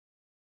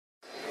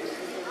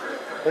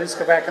Please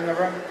go back in the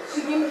room.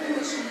 She gave me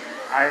permission.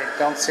 I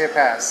don't see a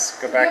pass.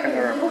 Go back in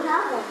the room. We don't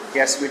have one.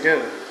 Yes, we do.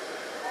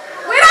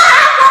 We don't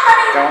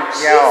have one!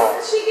 Don't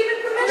yell. She gave me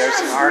permission. There's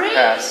an art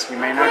pass. You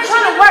may not. We're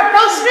trying to work.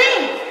 No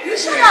stream. You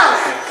shut up.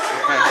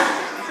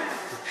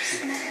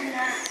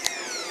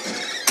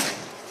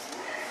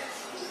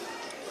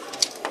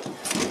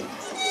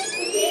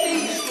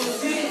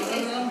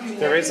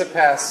 There is a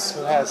pass.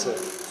 Who has it?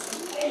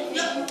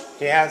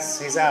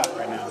 He's out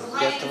right now. You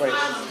have to wait.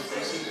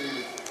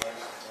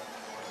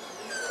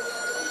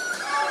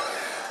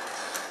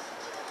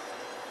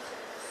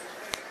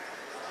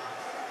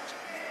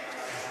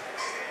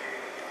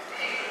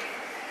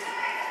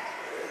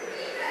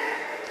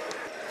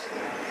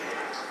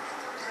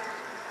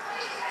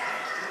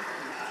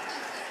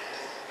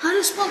 How do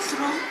you spell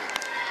throw?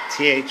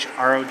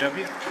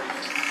 THROW.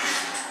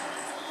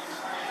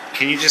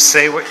 Can you just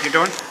say what you're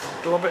doing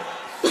a little bit?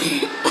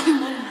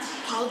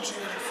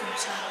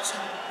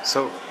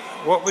 So,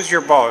 what was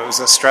your ball? It was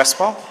a stress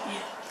ball?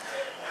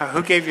 Yeah.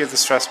 Who gave you the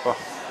stress ball?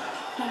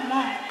 My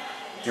mom.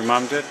 Your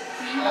mom did?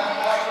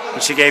 Mm-hmm.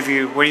 And she gave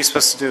you, what are you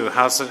supposed to do?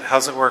 How's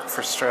it work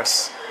for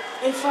stress?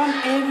 If I'm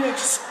angry, I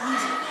just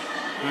squeeze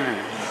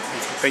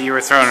it. But you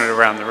were throwing it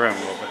around the room a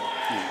little bit.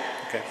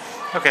 Okay.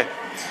 Okay.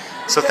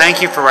 So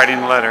thank you for writing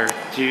the letter.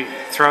 Do you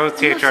throw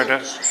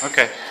THRW?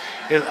 Okay.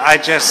 I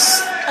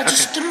just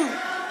threw.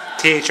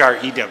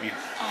 THREW.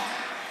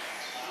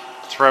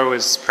 Throw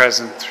is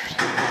present,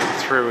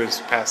 through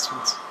is past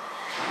tense.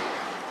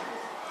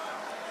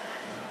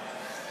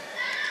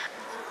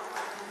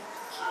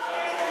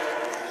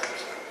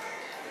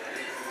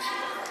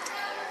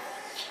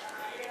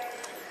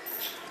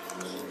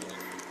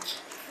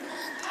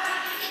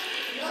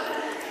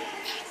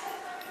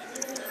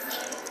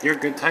 You're a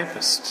good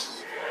typist.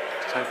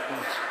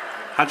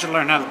 How'd you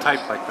learn how to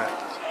type like that?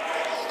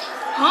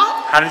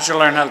 Huh? How did you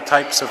learn how to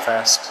type so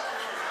fast?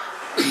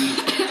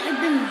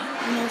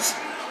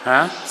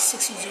 I've been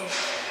 6 years old.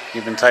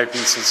 You've been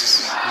typing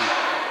since...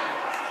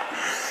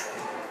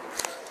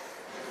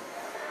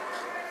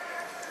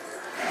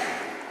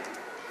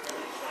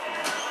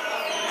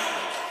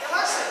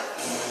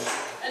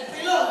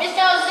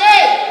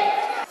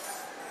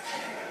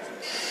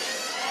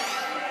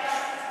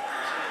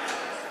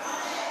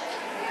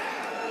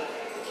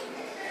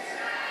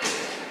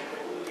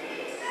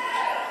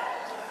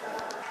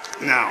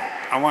 Now,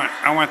 I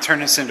want to turn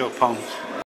this into a poem.